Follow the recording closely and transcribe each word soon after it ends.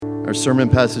Our sermon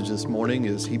passage this morning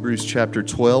is Hebrews chapter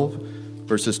 12,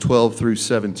 verses 12 through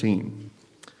 17.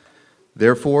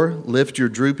 Therefore, lift your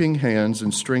drooping hands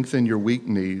and strengthen your weak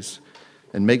knees,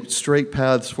 and make straight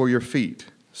paths for your feet,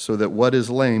 so that what is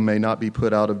lame may not be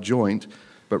put out of joint,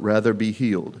 but rather be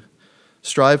healed.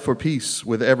 Strive for peace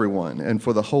with everyone, and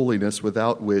for the holiness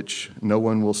without which no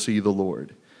one will see the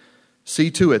Lord. See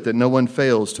to it that no one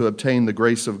fails to obtain the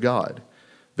grace of God,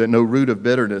 that no root of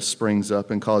bitterness springs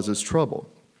up and causes trouble,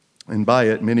 and by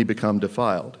it many become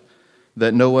defiled,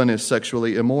 that no one is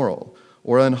sexually immoral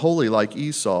or unholy like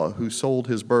Esau, who sold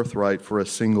his birthright for a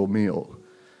single meal.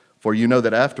 For you know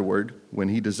that afterward, when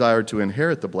he desired to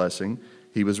inherit the blessing,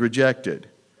 he was rejected,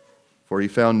 for he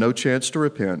found no chance to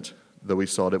repent, though he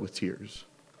sought it with tears.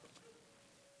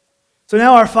 So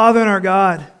now, our Father and our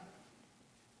God,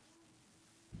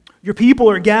 your people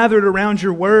are gathered around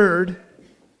your word,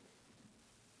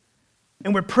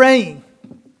 and we're praying.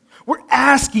 We're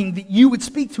asking that you would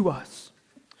speak to us.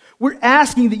 We're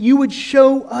asking that you would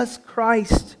show us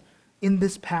Christ in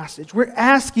this passage. We're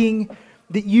asking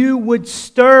that you would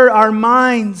stir our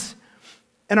minds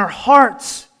and our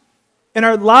hearts and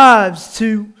our lives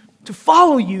to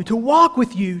follow you, to walk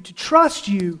with you, to trust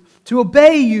you, to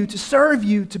obey you, to serve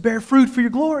you, to bear fruit for your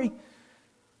glory.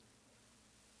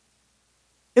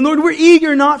 And Lord, we're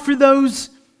eager not for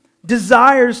those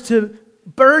desires to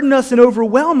burden us and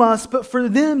overwhelm us, but for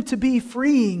them to be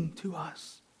freeing to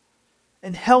us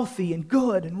and healthy and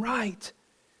good and right.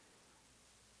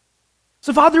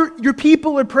 So Father, your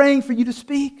people are praying for you to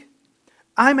speak.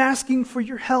 I'm asking for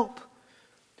your help.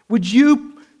 Would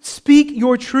you speak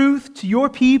your truth to your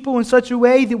people in such a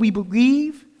way that we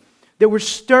believe, that we're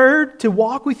stirred to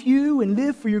walk with you and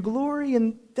live for your glory,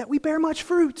 and that we bear much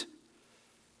fruit?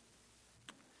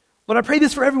 Lord, I pray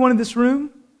this for everyone in this room.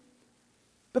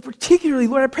 But particularly,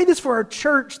 Lord, I pray this for our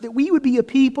church, that we would be a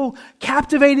people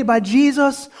captivated by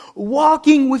Jesus,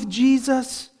 walking with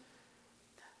Jesus,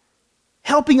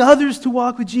 helping others to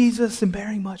walk with Jesus, and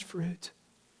bearing much fruit.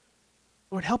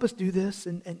 Lord, help us do this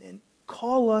and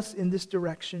call us in this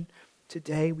direction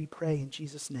today, we pray in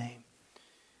Jesus' name.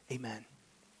 Amen.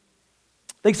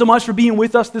 Thanks so much for being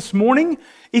with us this morning.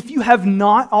 If you have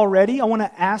not already, I want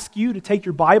to ask you to take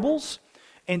your Bibles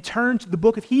and turn to the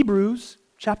book of Hebrews,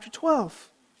 chapter 12.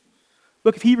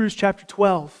 Book of Hebrews chapter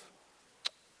 12.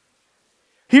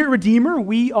 Here at Redeemer,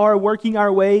 we are working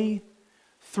our way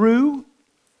through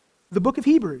the book of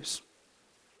Hebrews.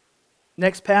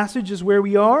 Next passage is where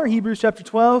we are, Hebrews chapter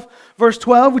 12, verse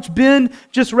 12, which Ben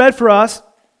just read for us.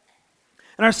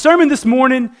 And our sermon this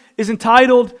morning is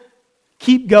entitled,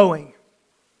 Keep Going.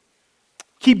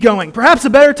 Keep Going. Perhaps a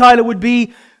better title would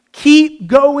be, Keep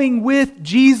Going with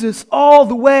Jesus all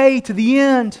the way to the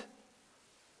end.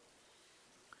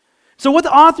 So what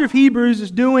the author of Hebrews is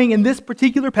doing in this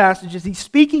particular passage is he's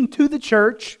speaking to the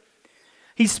church,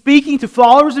 he's speaking to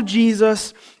followers of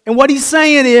Jesus, and what he's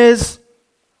saying is,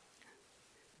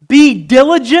 be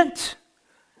diligent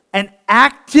and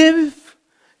active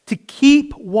to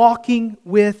keep walking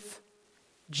with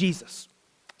Jesus.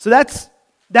 So that's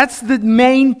the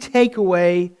main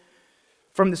takeaway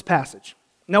from this passage.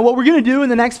 Now what we're going to do in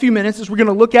the next few minutes is we're going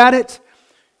to look at it,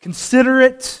 consider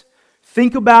it,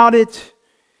 think about it,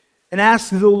 and ask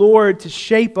the Lord to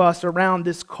shape us around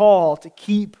this call to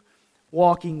keep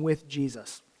walking with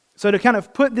Jesus. So to kind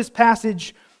of put this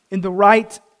passage in the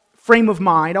right frame of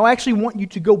mind, I actually want you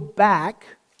to go back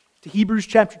to Hebrews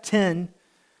chapter 10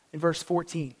 and verse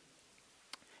 14.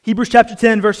 Hebrews chapter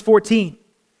 10, verse 14.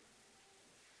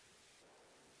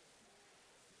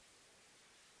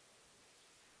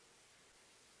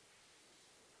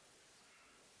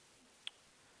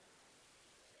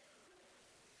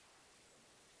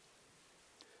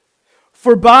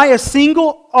 For by a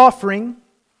single offering,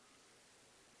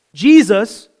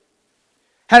 Jesus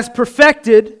has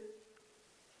perfected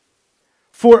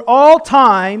for all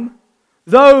time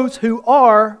those who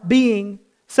are being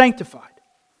sanctified.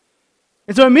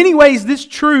 And so in many ways, this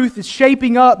truth is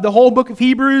shaping up the whole book of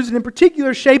Hebrews, and in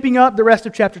particular, shaping up the rest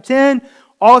of chapter 10,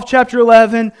 all of chapter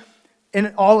 11,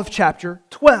 and all of chapter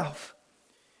 12.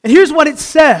 And here's what it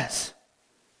says.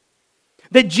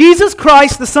 That Jesus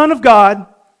Christ, the Son of God,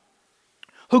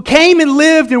 who came and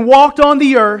lived and walked on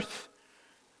the earth,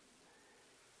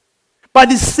 by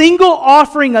the single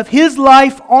offering of His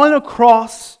life on a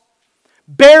cross,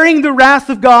 bearing the wrath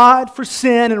of God for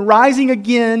sin and rising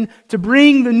again to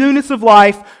bring the newness of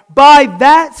life, by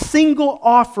that single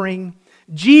offering,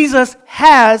 Jesus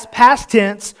has, past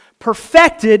tense,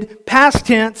 perfected, past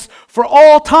tense, for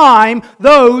all time,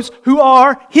 those who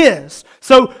are His.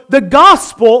 So the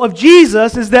gospel of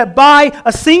Jesus is that by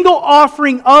a single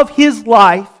offering of His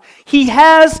life, He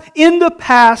has in the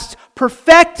past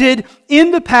perfected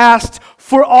in the past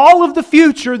for all of the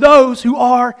future those who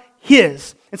are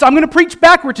His. And so I'm going to preach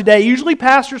backward today. Usually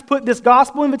pastors put this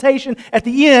gospel invitation at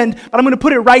the end, but I'm going to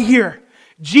put it right here.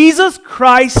 Jesus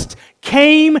Christ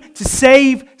came to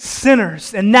save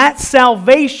sinners, and that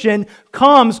salvation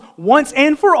comes once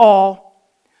and for all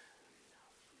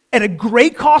at a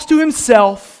great cost to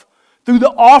Himself through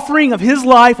the offering of His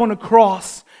life on a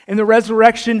cross and the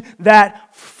resurrection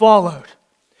that followed.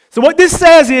 So what this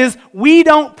says is we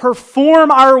don't perform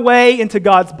our way into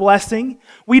God's blessing.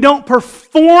 We don't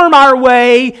perform our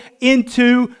way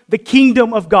into the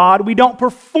kingdom of God. We don't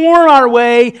perform our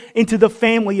way into the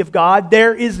family of God.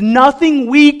 There is nothing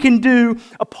we can do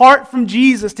apart from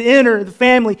Jesus to enter the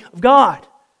family of God.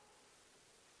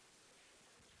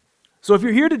 So if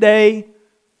you're here today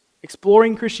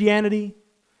exploring Christianity,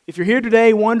 if you're here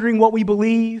today wondering what we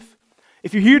believe,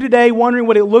 if you're here today wondering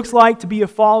what it looks like to be a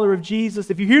follower of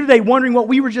Jesus, if you're here today wondering what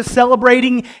we were just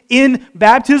celebrating in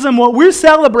baptism, what we're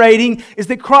celebrating is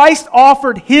that Christ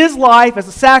offered His life as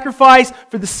a sacrifice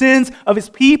for the sins of His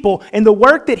people. And the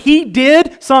work that He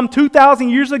did some 2,000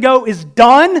 years ago is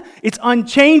done, it's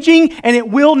unchanging, and it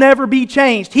will never be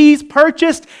changed. He's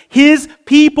purchased His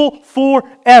people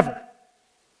forever.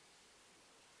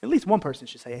 At least one person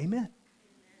should say amen.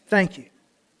 Thank you.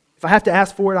 If I have to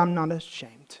ask for it, I'm not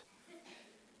ashamed.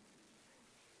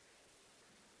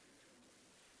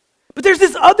 But there's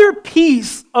this other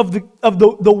piece of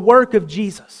the work of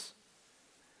Jesus.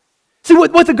 See,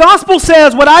 what the gospel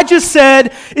says, what I just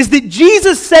said, is that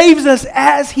Jesus saves us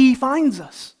as He finds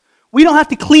us. We don't have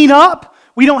to clean up.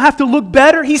 We don't have to look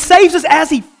better. He saves us as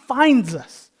He finds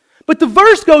us. But the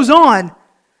verse goes on.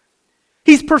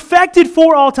 He's perfected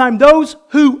for all time those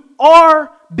who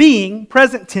are being,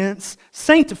 present tense,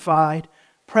 sanctified,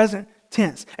 present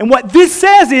tense. And what this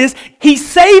says is, He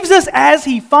saves us as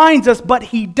He finds us, but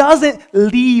He doesn't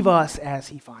leave us as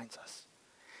He finds us.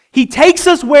 He takes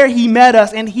us where He met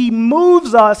us, and He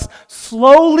moves us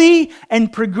slowly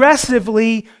and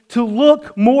progressively to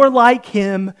look more like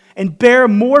Him and bear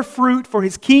more fruit for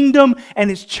His kingdom and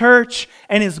His church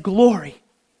and His glory.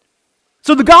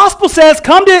 So the gospel says,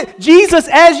 come to Jesus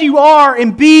as you are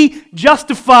and be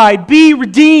justified, be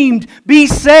redeemed, be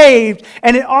saved.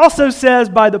 And it also says,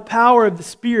 by the power of the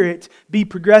Spirit, be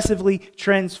progressively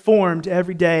transformed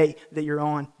every day that you're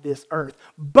on this earth.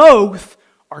 Both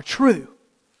are true.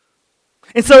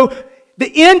 And so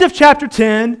the end of chapter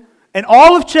 10 and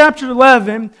all of chapter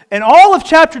 11 and all of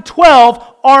chapter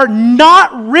 12 are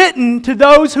not written to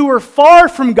those who are far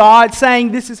from God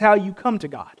saying this is how you come to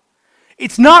God.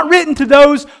 It's not written to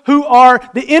those who are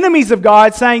the enemies of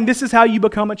God saying this is how you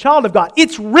become a child of God.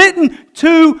 It's written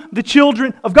to the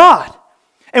children of God.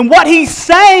 And what he's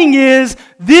saying is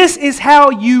this is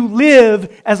how you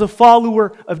live as a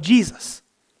follower of Jesus.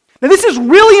 Now this is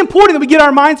really important that we get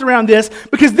our minds around this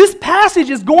because this passage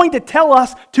is going to tell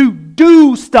us to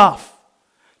do stuff.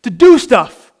 To do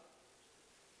stuff.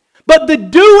 But the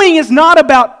doing is not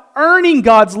about earning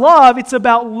God's love. It's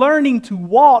about learning to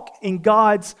walk in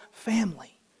God's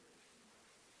family.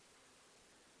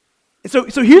 And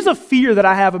so here's a fear that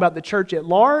I have about the church at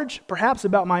large, perhaps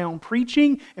about my own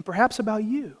preaching, and perhaps about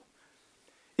you.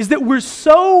 Is that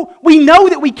we know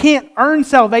that we can't earn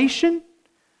salvation,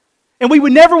 and we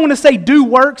would never want to say do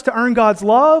works to earn God's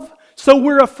love, so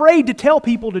we're afraid to tell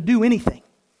people to do anything.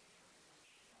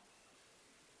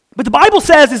 But the Bible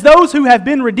says is those who have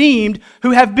been redeemed, who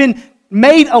have been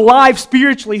made alive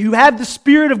spiritually, who have the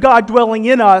Spirit of God dwelling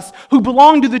in us, who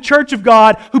belong to the church of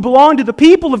God, who belong to the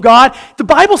people of God, the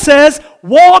Bible says,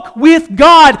 walk with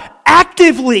God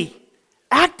actively.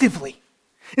 Actively.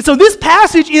 And so this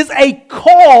passage is a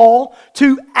call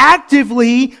to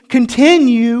actively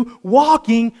continue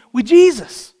walking with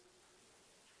Jesus.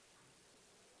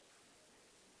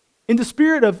 In the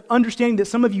spirit of understanding that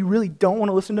some of you really don't want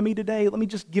to listen to me today, let me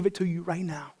just give it to you right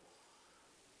now.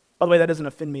 By the way, that doesn't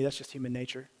offend me. That's just human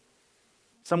nature.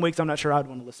 Some weeks I'm not sure I'd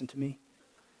want to listen to me.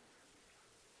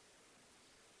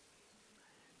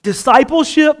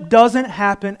 Discipleship doesn't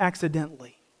happen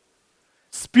accidentally.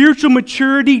 Spiritual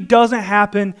maturity doesn't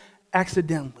happen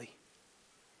accidentally.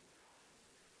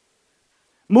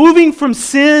 Moving from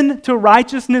sin to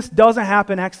righteousness doesn't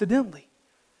happen accidentally.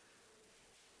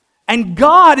 And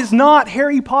God is not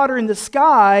Harry Potter in the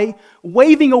sky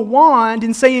waving a wand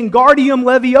and saying Guardium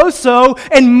Levioso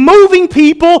and moving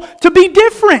people to be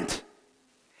different.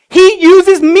 He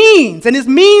uses means, and His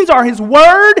means are His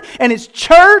Word and His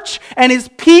church and His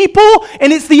people,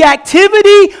 and it's the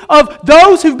activity of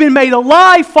those who've been made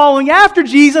alive following after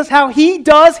Jesus, how He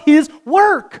does His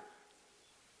work.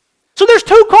 So there's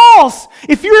two calls.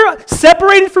 If you're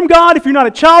separated from God, if you're not a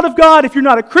child of God, if you're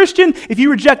not a Christian, if you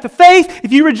reject the faith,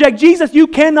 if you reject Jesus, you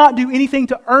cannot do anything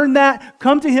to earn that.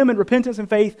 Come to Him in repentance and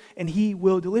faith, and He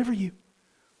will deliver you.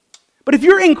 But if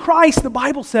you're in Christ, the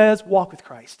Bible says, walk with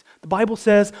Christ. The Bible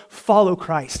says, follow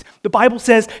Christ. The Bible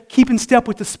says, keep in step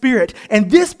with the Spirit.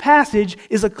 And this passage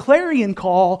is a clarion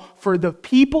call for the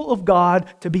people of God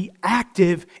to be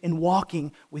active in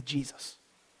walking with Jesus.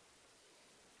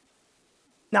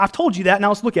 Now, I've told you that. Now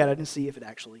let's look at it and see if it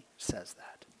actually says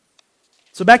that.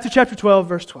 So back to chapter 12,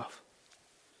 verse 12.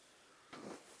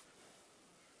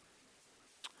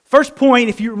 First point,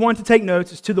 if you want to take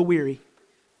notes, is to the weary.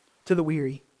 To the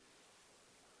weary.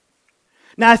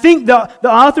 Now, I think the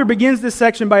author begins this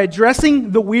section by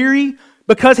addressing the weary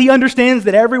because he understands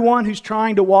that everyone who's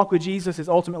trying to walk with Jesus is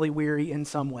ultimately weary in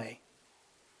some way.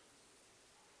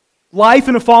 Life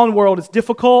in a fallen world is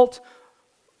difficult.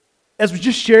 As we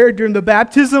just shared during the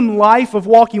baptism, life of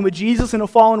walking with Jesus in a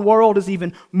fallen world is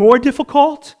even more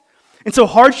difficult. And so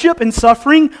hardship and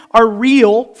suffering are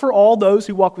real for all those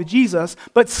who walk with Jesus.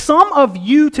 But some of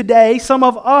you today, some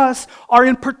of us, are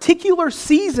in particular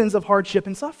seasons of hardship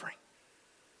and suffering.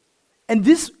 And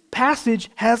this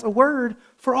passage has a word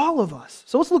for all of us.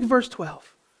 So let's look at verse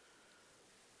 12.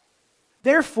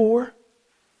 Therefore,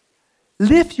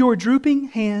 lift your drooping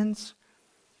hands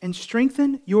and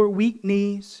strengthen your weak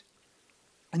knees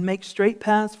and make straight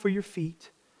paths for your feet,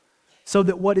 so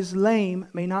that what is lame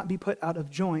may not be put out of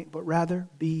joint, but rather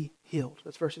be healed.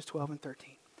 That's verses 12 and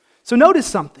 13. So notice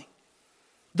something.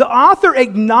 The author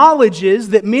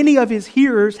acknowledges that many of his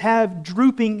hearers have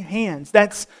drooping hands.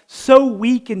 That's so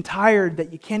weak and tired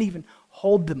that you can't even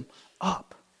hold them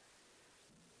up.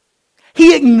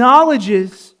 He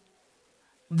acknowledges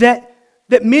that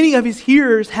many of his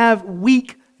hearers have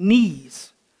weak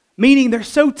knees, meaning they're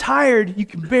so tired you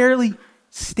can barely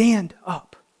stand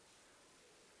up.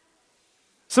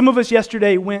 Some of us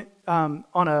yesterday went on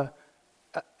an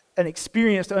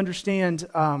experience to understand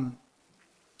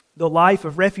the life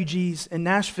of refugees in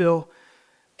Nashville,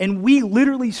 and we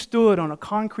literally stood on a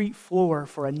concrete floor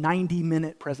for a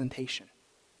 90-minute presentation.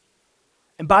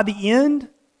 And by the end,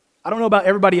 I don't know about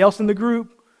everybody else in the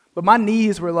group, but my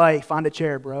knees were like, find a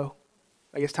chair, bro.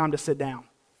 Like, it's time to sit down.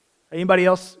 Anybody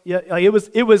else? Yeah, like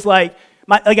it was like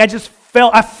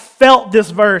I felt this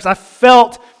verse. I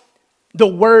felt the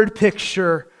word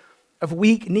picture of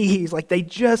weak knees, like they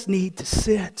just need to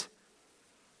sit.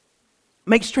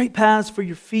 Make straight paths for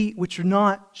your feet, which are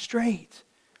not straight.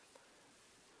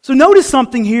 So notice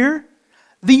something here.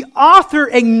 The author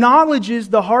acknowledges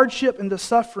the hardship and the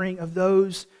suffering of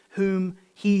those whom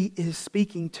he is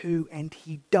speaking to, and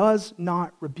he does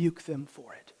not rebuke them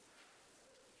for it.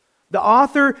 The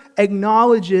author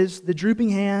acknowledges the drooping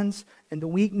hands and the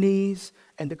weak knees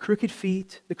and the crooked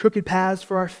feet, the crooked paths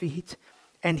for our feet,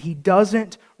 and he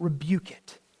doesn't rebuke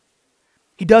it.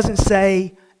 He doesn't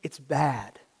say it's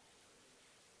bad.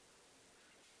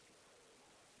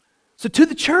 So to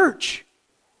the church,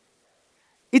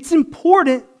 it's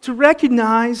important to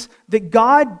recognize that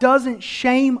God doesn't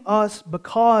shame us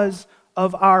because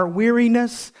of our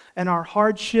weariness and our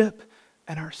hardship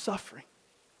and our suffering.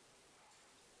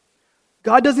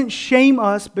 God doesn't shame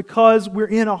us because we're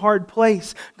in a hard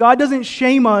place. God doesn't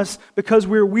shame us because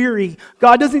we're weary.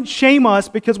 God doesn't shame us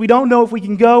because we don't know if we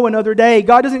can go another day.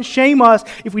 God doesn't shame us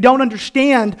if we don't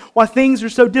understand why things are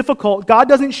so difficult. God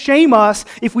doesn't shame us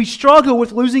if we struggle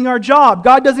with losing our job.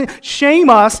 God doesn't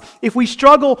shame us if we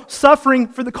struggle suffering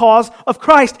for the cause of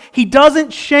Christ. He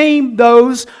doesn't shame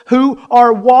those who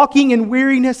are walking in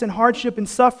weariness and hardship and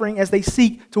suffering as they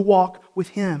seek to walk with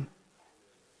Him.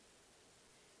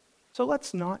 So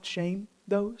let's not shame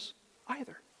those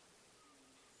either.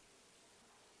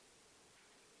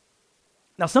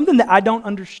 Now, something that I don't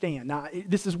understand. Now,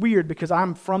 this is weird because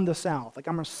I'm from the South. Like,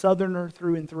 I'm a Southerner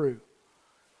through and through.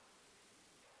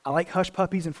 I like hush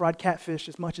puppies and fried catfish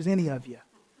as much as any of you.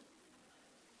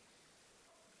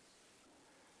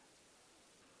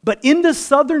 But in the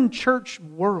Southern church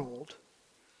world,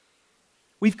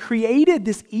 we've created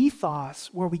this ethos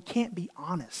where we can't be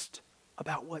honest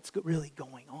about what's really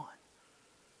going on.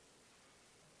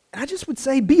 And I just would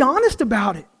say, be honest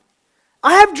about it.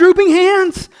 I have drooping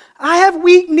hands. I have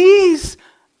weak knees.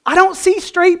 I don't see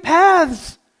straight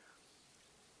paths.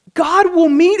 God will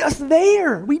meet us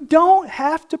there. We don't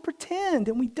have to pretend,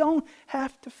 and we don't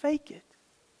have to fake it.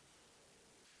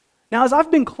 Now, as I've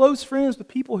been close friends with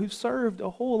people who've served a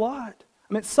whole lot,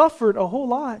 suffered a whole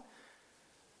lot,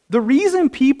 the reason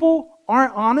people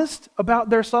aren't honest about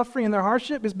their suffering and their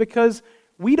hardship is because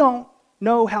we don't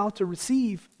know how to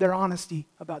receive their honesty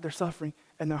about their suffering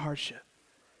and their hardship.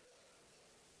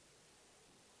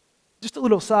 Just a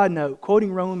little side note,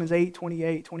 quoting Romans 8,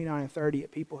 28, 29, and 30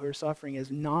 at people who are suffering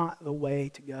is not the way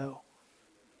to go.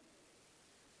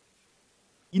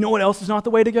 You know what else is not the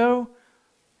way to go?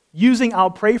 Using "I'll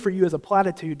pray for you" as a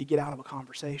platitude to get out of a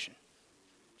conversation.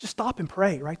 Just stop and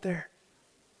pray right there.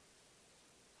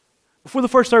 Before the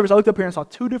first service, I looked up here and saw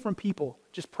two different people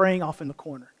just praying off in the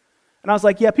corner. And I was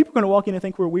like, yeah, people are going to walk in and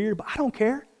think we're weird, but I don't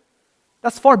care.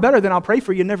 That's far better than "I'll pray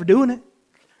for you" never doing it.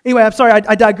 Anyway, I'm sorry,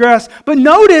 I digress. But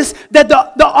notice that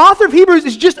the author of Hebrews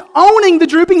is just owning the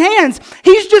drooping hands.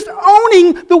 He's just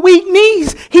owning the weak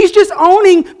knees. He's just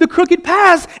owning the crooked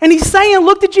paths. And he's saying,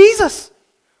 look to Jesus.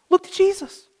 Look to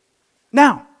Jesus.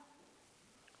 Now,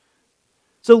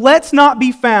 so let's not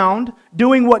be found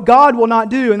doing what God will not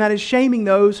do, and that is shaming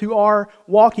those who are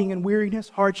walking in weariness,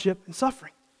 hardship, and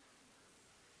suffering.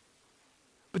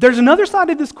 But there's another side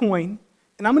of this coin,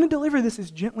 and I'm going to deliver this as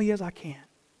gently as I can.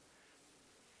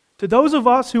 To those of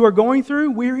us who are going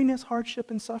through weariness, hardship,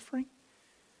 and suffering,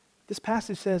 this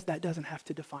passage says that doesn't have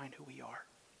to define who we are.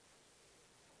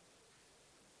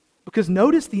 Because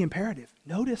notice the imperative.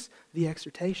 Notice the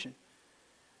exhortation.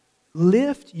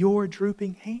 Lift your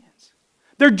drooping hands.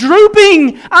 They're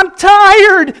drooping. I'm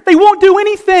tired. They won't do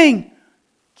anything.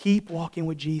 Keep walking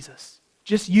with Jesus.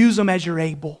 Just use them as you're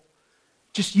able.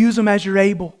 Just use them as you're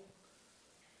able.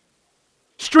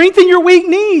 Strengthen your weak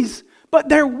knees. But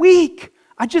they're weak.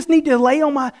 I just need to lay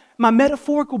on my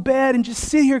metaphorical bed and just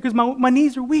sit here because my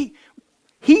knees are weak.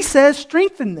 He says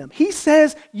strengthen them. He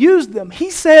says use them.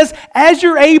 He says as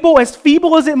you're able, as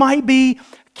feeble as it might be,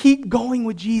 keep going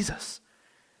with Jesus.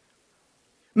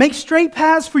 Make straight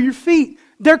paths for your feet.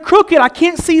 They're crooked. I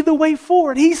can't see the way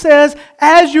forward. He says,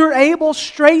 as you're able,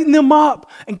 straighten them up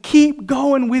and keep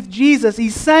going with Jesus.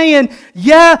 He's saying,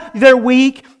 yeah, they're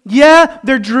weak. Yeah,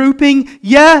 they're drooping.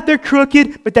 Yeah, they're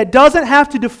crooked. But that doesn't have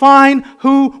to define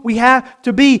who we have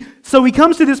to be. So he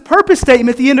comes to this purpose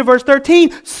statement at the end of verse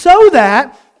 13, so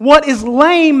that what is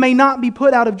lame may not be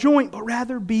put out of joint, but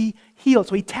rather be healed.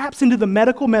 So he taps into the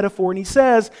medical metaphor and he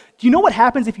says, do you know what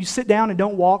happens if you sit down and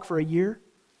don't walk for a year?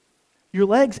 Your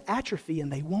legs atrophy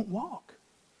and they won't walk.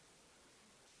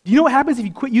 Do you know what happens if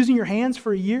you quit using your hands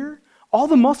for a year? All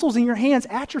the muscles in your hands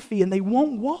atrophy and they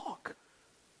won't walk.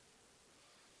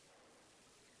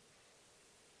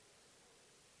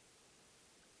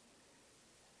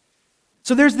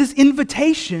 So there's this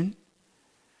invitation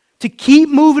to keep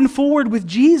moving forward with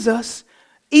Jesus,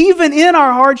 even in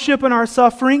our hardship and our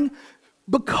suffering,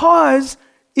 because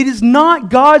it is not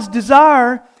God's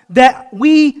desire that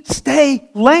we stay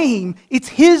lame. It's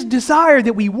His desire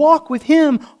that we walk with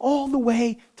Him all the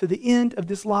way to the end of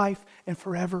this life and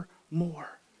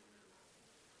forevermore.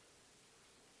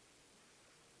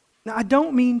 Now, I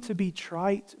don't mean to be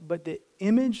trite, but the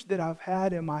image that I've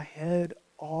had in my head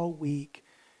all week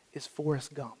is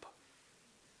Forrest Gump.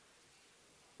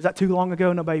 Is that too long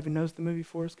ago? Nobody even knows the movie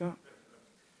Forrest Gump?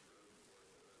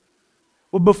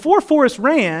 Well, before Forrest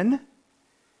ran,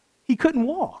 he couldn't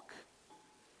walk.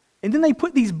 And then they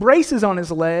put these braces on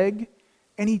his leg,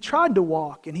 and he tried to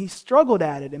walk, and he struggled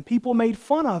at it, and people made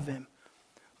fun of him.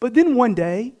 But then one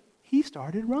day, he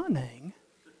started running.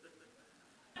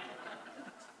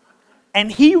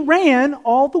 And he ran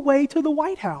all the way to the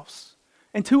White House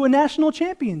and to a national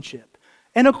championship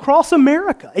and across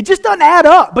America. It just doesn't add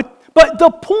up. But the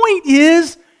point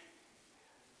is,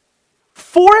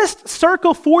 Forrest, circa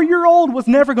 4-year-old, was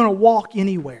never going to walk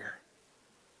anywhere.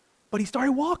 But he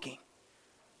started walking.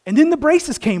 And then the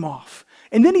braces came off.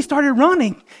 And then he started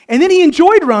running. And then he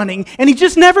enjoyed running. And he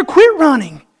just never quit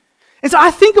running. And so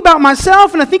I think about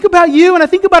myself, and I think about you, and I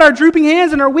think about our drooping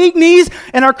hands and our weak knees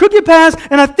and our crooked paths,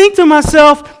 and I think to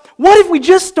myself, what if we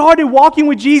just started walking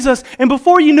with Jesus, and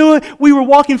before you knew it, we were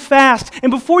walking fast, and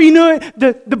before you knew it,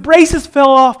 the braces fell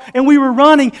off, and we were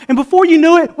running, and before you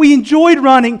knew it, we enjoyed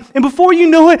running, and before you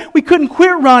knew it, we couldn't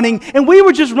quit running, and we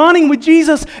were just running with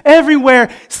Jesus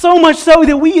everywhere, so much so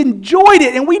that we enjoyed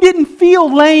it, and we didn't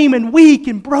feel lame and weak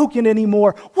and broken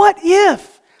anymore. What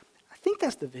if? I think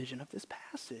that's the vision of this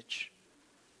passage.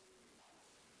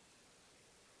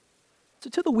 So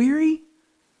to the weary,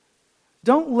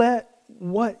 don't let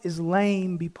what is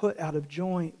lame be put out of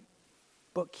joint,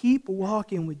 but keep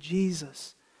walking with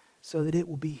Jesus so that it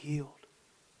will be healed.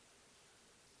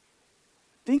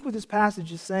 I think what this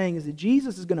passage is saying is that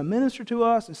Jesus is going to minister to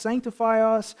us and sanctify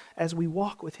us as we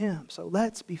walk with Him. So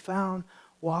let's be found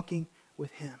walking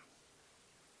with Him.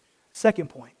 Second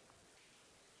point,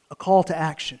 a call to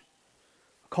action.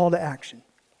 A call to action.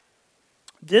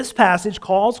 This passage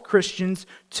calls Christians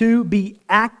to be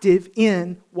active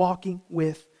in walking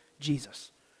with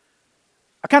Jesus.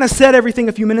 I kind of said everything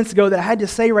a few minutes ago that I had to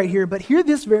say right here, but hear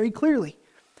this very clearly.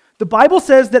 The Bible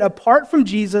says that apart from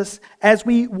Jesus, as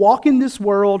we walk in this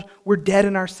world, we're dead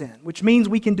in our sin, which means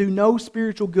we can do no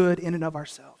spiritual good in and of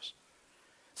ourselves.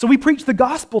 So we preach the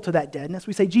gospel to that deadness.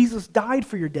 We say, Jesus died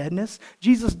for your deadness.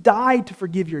 Jesus died to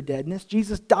forgive your deadness.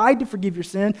 Jesus died to forgive your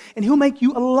sin, and he'll make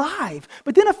you alive.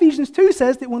 But then Ephesians 2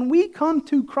 says that when we come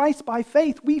to Christ by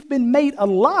faith, we've been made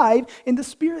alive, and the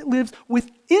Spirit lives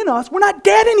within us. We're not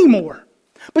dead anymore.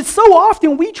 But so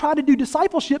often we try to do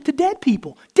discipleship to dead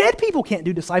people. Dead people can't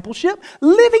do discipleship.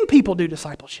 Living people do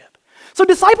discipleship. So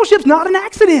discipleship's not an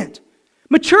accident.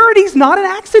 Maturity's not an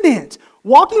accident.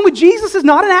 Walking with Jesus is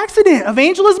not an accident.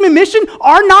 Evangelism and mission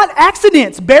are not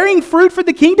accidents. Bearing fruit for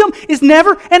the kingdom is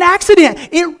never an accident.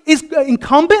 It is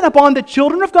incumbent upon the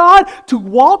children of God to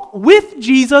walk with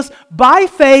Jesus by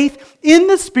faith in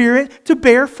the Spirit to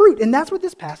bear fruit. And that's what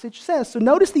this passage says. So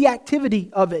notice the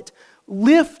activity of it.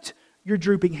 Lift your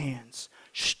drooping hands.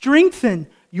 Strengthen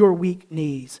your weak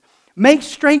knees. Make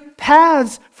straight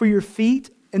paths for your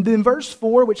feet. And then verse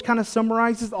 4, which kind of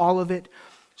summarizes all of it,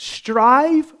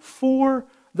 strive for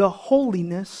the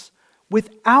holiness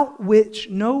without which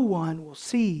no one will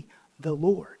see the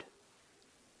Lord.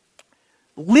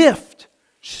 Lift,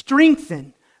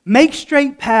 strengthen, make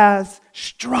straight paths,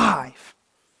 strive.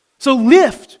 So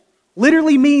lift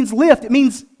literally means lift. It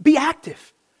means be active.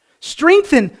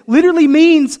 Strengthen literally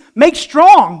means make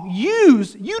strong,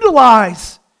 use,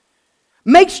 utilize.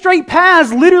 Make straight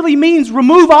paths literally means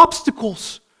remove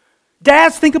obstacles.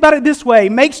 Dads, think about it this way.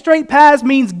 Make straight paths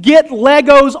means get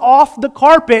Legos off the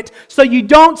carpet so you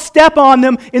don't step on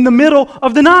them in the middle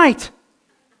of the night.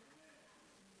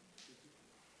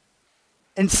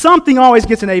 And something always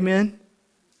gets an amen.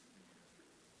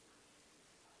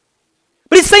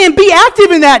 But it's saying be active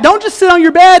in that. Don't just sit on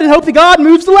your bed and hope that God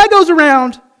moves the Legos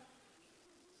around.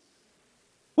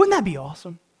 Wouldn't that be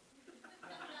awesome?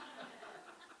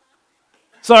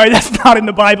 Sorry, that's not in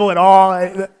the Bible at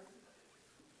all.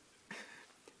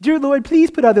 Dear Lord,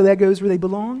 please put other Legos where they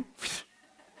belong.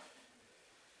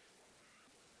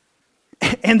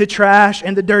 And the trash,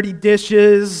 and the dirty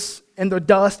dishes, and the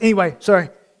dust. Anyway, sorry.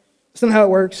 That's not how it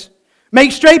works.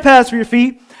 Make straight paths for your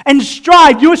feet, and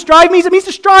strive. You know what strive means? It means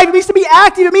to strive. It means to be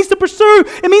active. It means to pursue.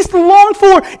 It means to long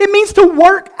for. It means to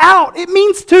work out. It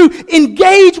means to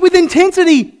engage with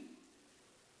intensity.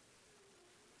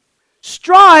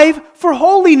 Strive for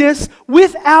holiness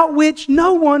without which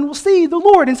no one will see the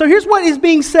Lord. And so here's what is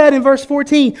being said in verse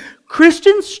 14.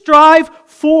 Christians strive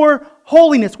for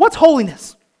holiness. What's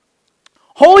holiness?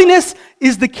 Holiness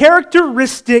is the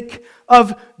characteristic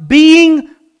of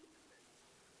being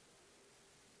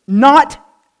not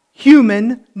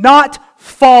human, not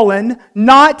fallen,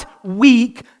 not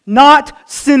weak, not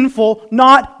sinful,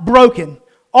 not broken.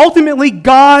 Ultimately,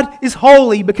 God is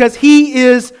holy because He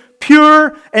is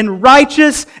pure and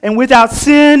righteous and without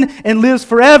sin and lives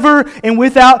forever and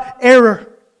without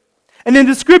error. And then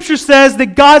the scripture says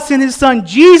that God sent His Son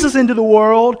Jesus into the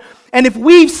world, and if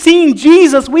we've seen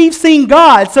Jesus, we've seen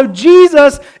God. So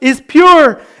Jesus is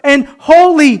pure and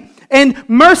holy and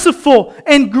merciful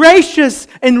and gracious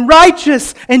and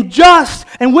righteous and just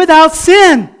and without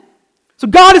sin. So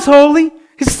God is holy.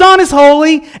 His Son is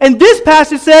holy, and this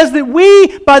passage says that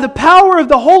we, by the power of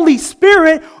the Holy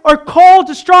Spirit, are called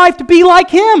to strive to be like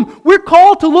Him. We're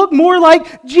called to look more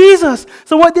like Jesus.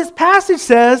 So what this passage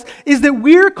says is that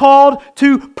we're called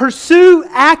to pursue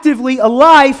actively a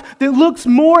life that looks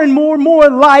more and more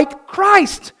like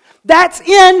Christ. That's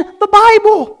in the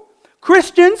Bible.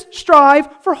 Christians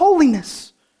strive for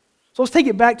holiness. So let's take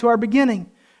it back to our beginning.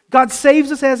 God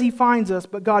saves us as He finds us,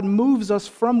 but God moves us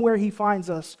from where He finds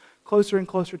us closer and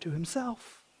closer to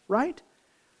Himself, right?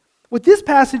 What this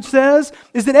passage says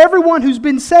is that everyone who's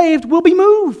been saved will be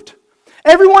moved.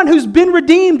 Everyone who's been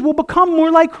redeemed will become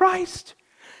more like Christ.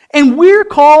 And we're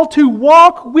called to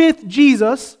walk with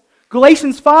Jesus.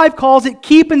 Galatians 5 calls it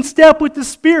keep in step with the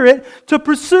Spirit to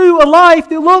pursue a life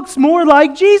that looks more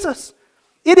like Jesus.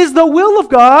 It is the will of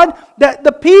God that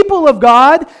the people of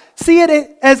God see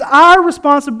it as our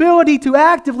responsibility to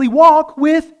actively walk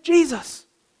with Jesus.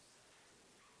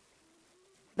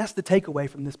 That's the takeaway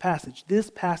from this passage. This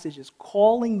passage is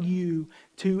calling you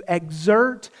to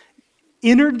exert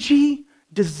energy,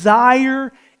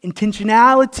 desire,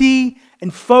 intentionality,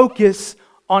 and focus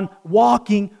on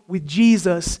walking with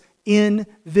Jesus in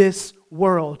this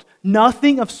world.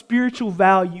 Nothing of spiritual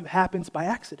value happens by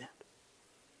accident.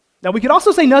 Now, we could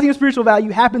also say nothing of spiritual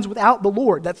value happens without the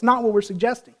Lord. That's not what we're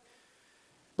suggesting.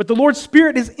 But the Lord's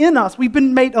Spirit is in us. We've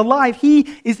been made alive. He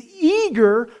is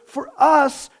eager for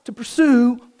us to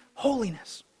pursue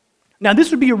holiness. Now, this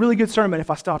would be a really good sermon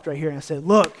if I stopped right here and I said,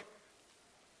 look,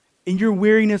 in your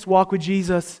weariness, walk with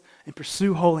Jesus and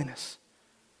pursue holiness.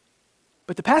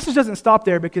 But the passage doesn't stop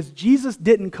there because Jesus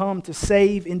didn't come to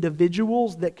save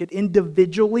individuals that could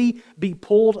individually be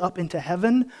pulled up into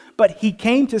heaven, but he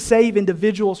came to save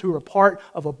individuals who are part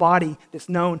of a body that's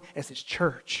known as his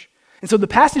church. And so the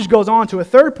passage goes on to a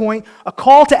third point, a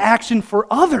call to action for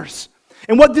others.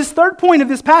 And what this third point of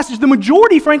this passage, the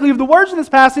majority, frankly, of the words in this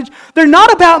passage, they're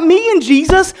not about me and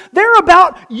Jesus, they're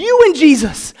about you and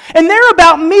Jesus. And they're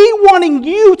about me wanting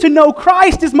you to know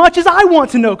Christ as much as I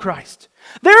want to know Christ.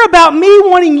 They're about me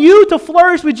wanting you to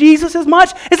flourish with Jesus as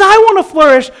much as I want to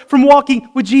flourish from walking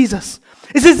with Jesus.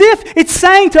 It's as if it's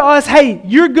saying to us, hey,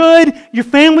 you're good, your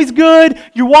family's good,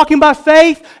 you're walking by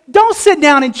faith. Don't sit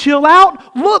down and chill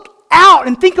out. Look out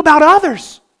and think about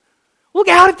others. Look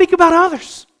out and think about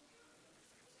others.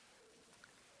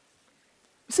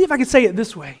 See if I can say it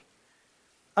this way.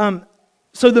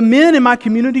 So the men in my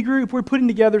community group, we're putting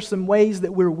together some ways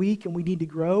that we're weak and we need to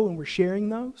grow, and we're sharing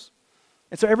those.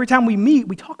 And so every time we meet,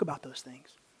 we talk about those things.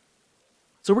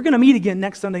 So we're going to meet again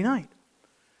next Sunday night.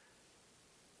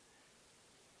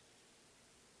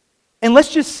 And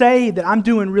let's just say that I'm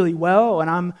doing really well and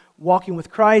I'm walking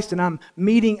with Christ and I'm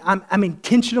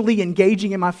intentionally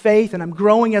engaging in my faith and I'm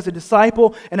growing as a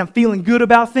disciple and I'm feeling good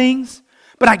about things.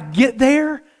 But I get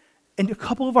there and a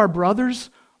couple of our brothers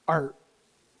are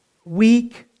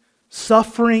weak,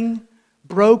 suffering,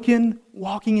 broken,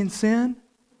 walking in sin.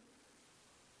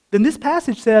 Then this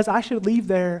passage says I should leave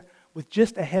there with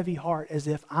just a heavy heart as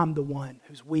if I'm the one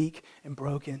who's weak and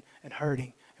broken and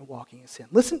hurting and walking in sin.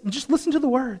 Just listen to the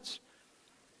words.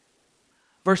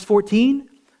 Verse 14,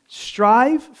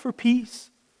 strive for peace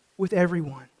with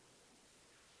everyone.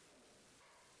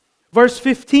 Verse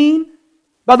 15,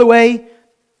 by the way,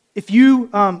 if you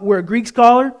were a Greek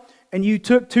scholar and you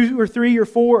took 2 or 3 or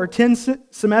 4 or 10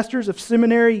 semesters of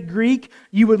seminary Greek,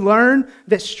 you would learn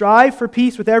that strive for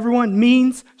peace with everyone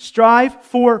means strive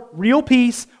for real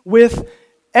peace with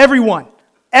everyone.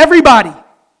 Everybody.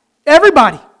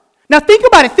 Everybody. Now think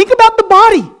about it. Think about the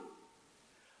body.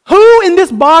 Who in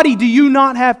this body do you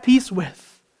not have peace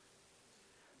with?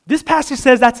 This passage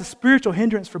says that's a spiritual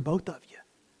hindrance for both of you.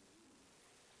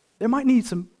 There might need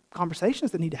some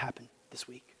conversations that need to happen this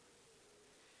week.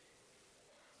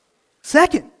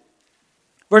 Second,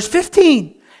 verse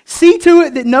 15, see to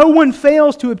it that no one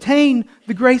fails to obtain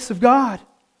the grace of God.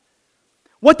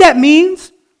 What that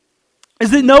means is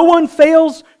that no one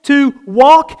fails to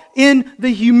walk in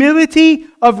the humility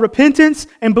of repentance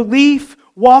and belief,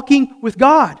 walking with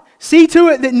God. See to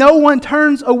it that no one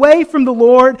turns away from the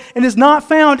Lord and is not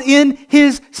found in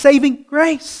His saving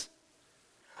grace.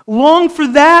 Long for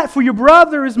that for your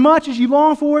brother as much as you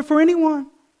long for it for anyone.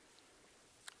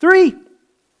 3,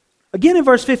 again in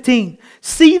verse 15,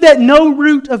 see that no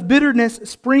root of bitterness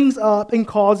springs up and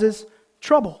causes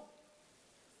trouble,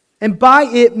 and by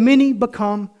it many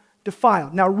become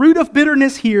defiled. Now, root of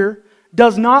bitterness here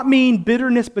does not mean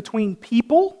bitterness between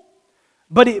people,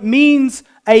 but it means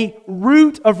a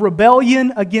root of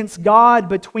rebellion against God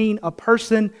between a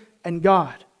person and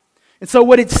God. And so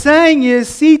what it's saying is,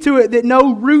 see to it that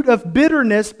no root of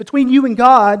bitterness between you and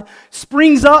God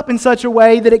springs up in such a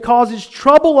way that it causes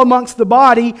trouble amongst the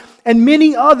body and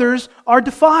many others are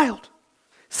defiled.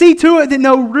 See to it that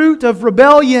no root of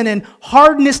rebellion and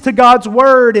hardness to God's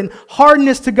word and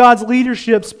hardness to God's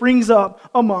leadership springs up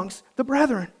amongst the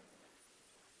brethren.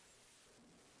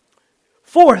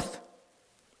 4th,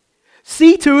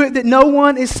 see to it that no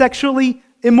one is sexually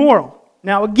immoral.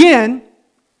 Now again,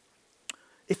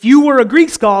 if you were a Greek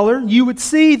scholar, you would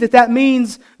see that that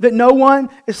means that no one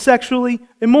is sexually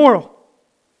immoral.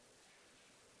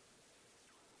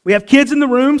 We have kids in the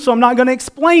room, so I'm not going to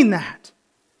explain that.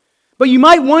 But you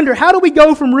might wonder, how do we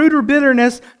go from root or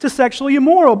bitterness to sexually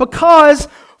immoral? Because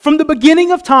from the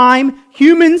beginning of time,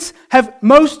 humans have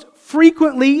most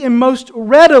frequently and most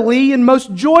readily and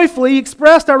most joyfully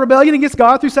expressed our rebellion against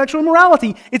God through sexual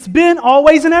immorality. It's been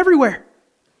always and everywhere.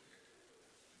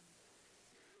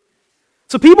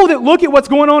 So people that look at what's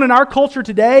going on in our culture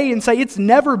today and say it's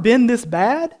never been this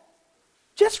bad,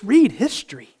 just read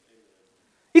history.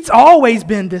 It's always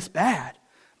been this bad.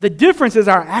 The difference is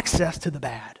our access to the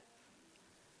bad.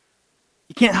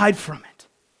 You can't hide from it.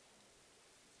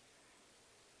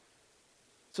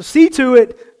 So see to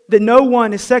it that no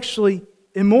one is sexually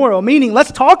immoral, meaning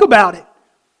let's talk about it.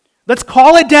 Let's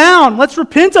call it down. Let's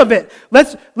repent of it.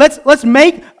 Let's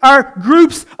make our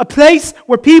groups a place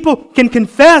where people can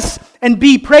confess and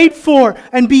be prayed for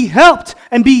and be helped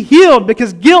and be healed,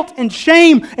 because guilt and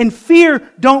shame and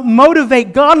fear don't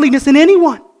motivate godliness in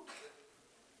anyone.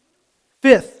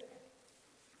 5th,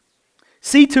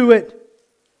 see to it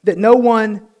that no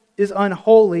one is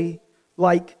unholy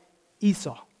like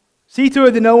Esau. See to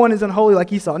it that no one is unholy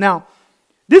like Esau. Now,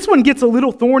 This one gets a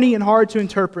little thorny and hard to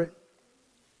interpret.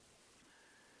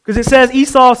 Because it says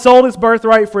Esau sold his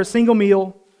birthright for a single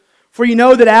meal. For you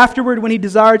know that afterward, when he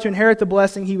desired to inherit the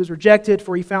blessing, he was rejected,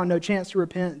 for he found no chance to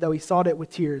repent, though he sought it with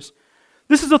tears.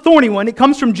 This is a thorny one. It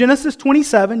comes from Genesis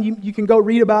 27. You can go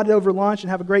read about it over lunch and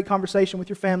have a great conversation with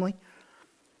your family.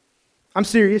 I'm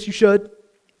serious, you should.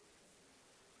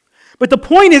 But the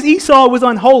point is Esau was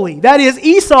unholy. That is,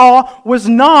 Esau was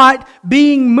not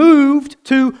being moved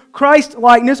to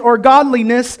Christ-likeness or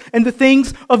godliness and the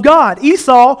things of God.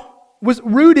 Esau was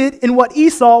rooted in what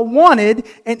Esau wanted,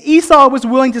 and Esau was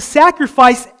willing to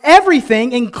sacrifice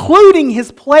everything, including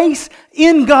his place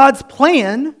in God's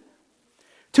plan,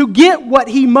 to get what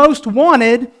he most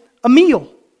wanted, a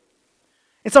meal.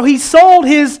 And so he sold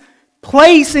his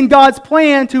place in God's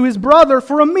plan to his brother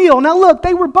for a meal. Now look,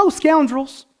 they were both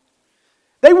scoundrels.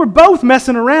 They were both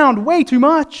messing around way too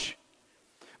much.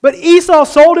 But Esau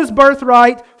sold his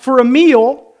birthright for a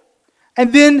meal,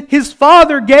 and then his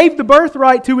father gave the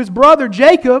birthright to his brother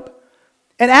Jacob.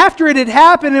 And after it had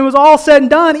happened and it was all said and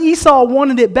done, Esau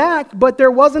wanted it back, but there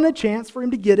wasn't a chance for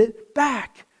him to get it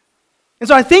back. And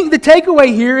so I think the takeaway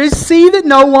here is see that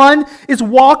no one is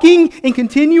walking in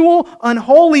continual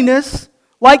unholiness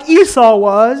like Esau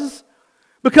was,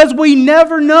 because we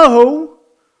never know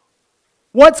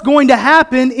what's going to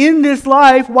happen in this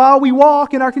life while we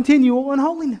walk in our continual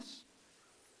unholiness.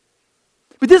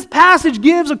 But this passage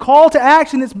gives a call to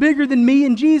action that's bigger than me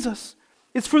and Jesus.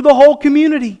 It's for the whole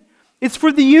community. It's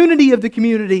for the unity of the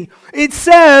community. It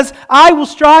says, I will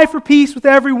strive for peace with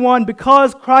everyone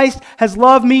because Christ has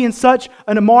loved me in such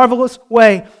a marvelous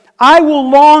way. I will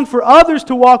long for others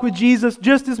to walk with Jesus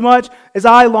just as much as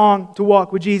I long to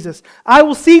walk with Jesus. I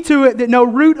will see to it that no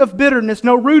root of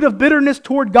bitterness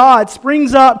toward God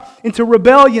springs up into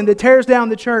rebellion that tears down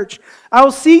the church. I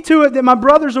will see to it that my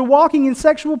brothers are walking in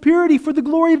sexual purity for the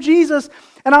glory of Jesus,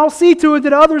 and I will see to it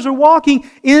that others are walking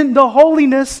in the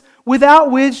holiness without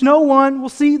which no one will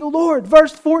see the Lord.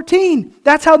 Verse 14,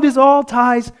 that's how this all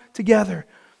ties together.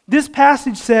 This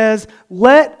passage says,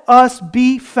 let us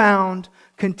be found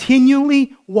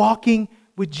continually walking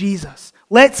with Jesus.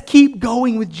 Let's keep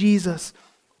going with Jesus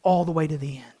all the way to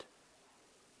the end.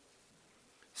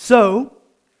 So,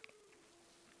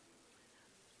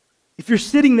 if you're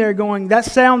sitting there going, that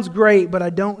sounds great, but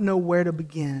I don't know where to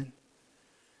begin,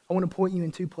 I want to point you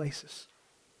in two places.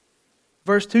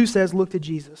 Verse 2 says, look to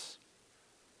Jesus,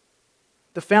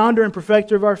 the founder and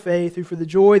perfecter of our faith, who for the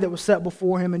joy that was set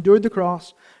before him endured the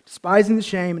cross, despising the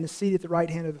shame, and is seated at the right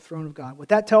hand of the throne of God. What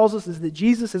that tells us is that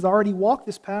Jesus has already walked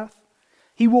this path.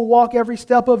 He will walk every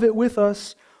step of it with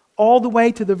us all the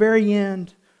way to the very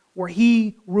end where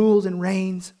He rules and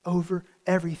reigns over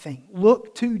everything.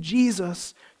 Look to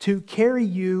Jesus to carry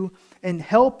you and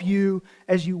help you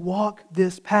as you walk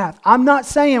this path. I'm not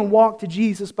saying walk to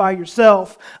Jesus by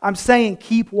yourself. I'm saying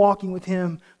keep walking with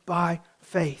Him by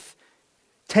faith.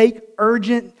 Take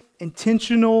urgent,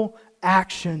 intentional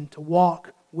action to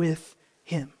walk with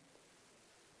Him.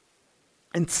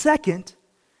 And second,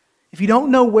 if you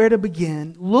don't know where to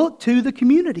begin, look to the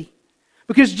community.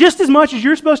 Because just as much as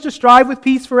you're supposed to strive with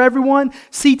peace for everyone,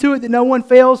 see to it that no one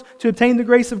fails to obtain the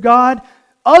grace of God,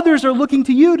 others are looking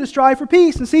to you to strive for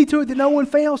peace and see to it that no one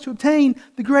fails to obtain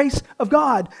the grace of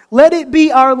God. Let it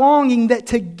be our longing that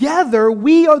together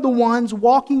we are the ones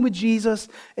walking with Jesus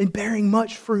and bearing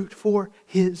much fruit for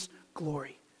His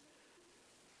glory.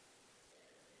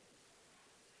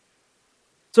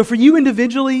 So for you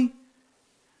individually,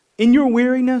 in your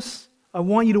weariness, I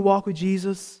want you to walk with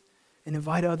Jesus and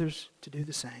invite others to do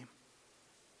the same.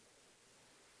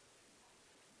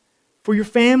 For your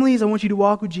families, I want you to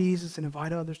walk with Jesus and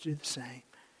invite others to do the same.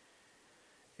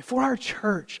 And for our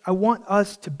church, I want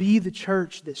us to be the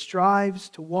church that strives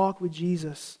to walk with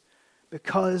Jesus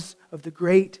because of the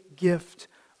great gift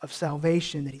of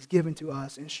salvation that He's given to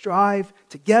us, and strive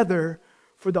together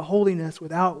for the holiness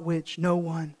without which no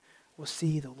one will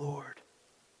see the Lord.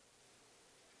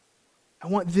 I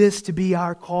want this to be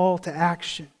our call to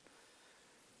action.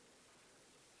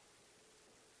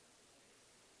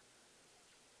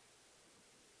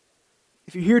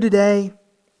 If you're here today,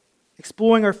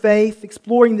 exploring our faith,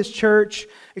 exploring this church,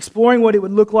 exploring what it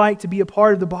would look like to be a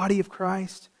part of the body of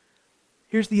Christ,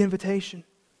 here's the invitation.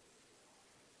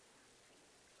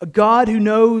 A God who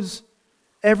knows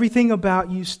everything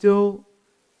about you still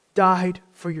died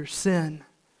for your sin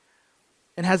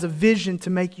and has a vision to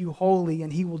make you holy,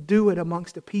 and He will do it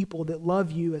amongst a people that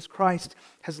love you as Christ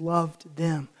has loved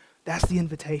them. That's the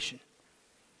invitation.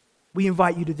 We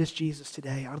invite you to this Jesus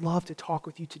today. I'd love to talk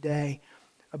with you today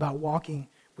about walking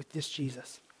with this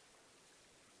Jesus.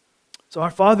 So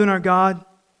our Father and our God,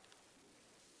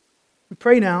 we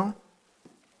pray now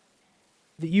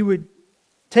that you would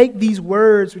take these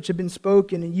words which have been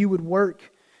spoken and you would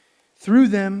work through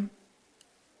them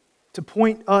to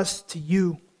point us to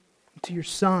you, to your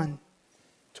Son,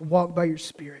 to walk by your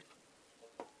Spirit.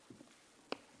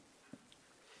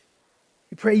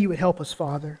 We pray you would help us,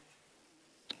 Father.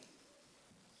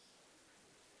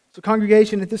 So,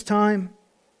 congregation, at this time,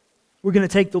 we're going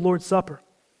to take the Lord's Supper.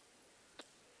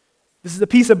 This is a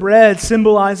piece of bread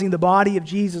symbolizing the body of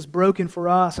Jesus broken for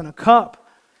us, and a cup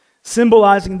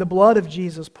symbolizing the blood of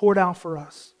Jesus poured out for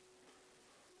us.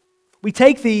 We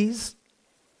take these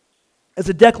as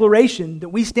a declaration that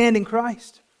we stand in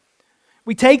Christ.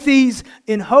 We take these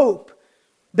in hope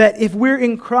that if we're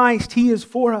in Christ, He is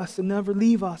for us and never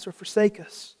leave us or forsake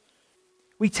us.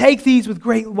 We take these with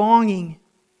great longing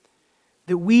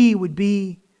that we would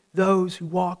be those who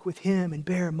walk with Him and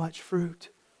bear much fruit.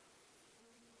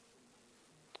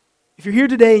 If you're here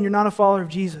today and you're not a follower of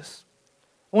Jesus,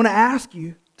 I want to ask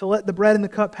you to let the bread and the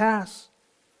cup pass.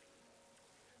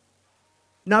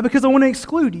 Not because I want to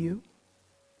exclude you,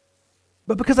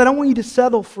 but because I don't want you to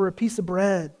settle for a piece of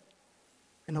bread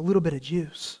and a little bit of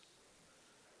juice.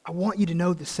 I want you to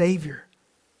know the Savior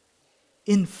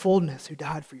in fullness who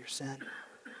died for your sin.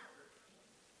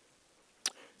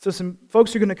 So some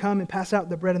folks are going to come and pass out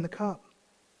the bread and the cup.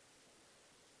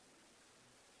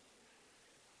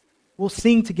 We'll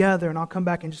sing together, and I'll come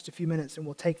back in just a few minutes and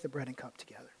we'll take the bread and cup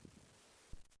together.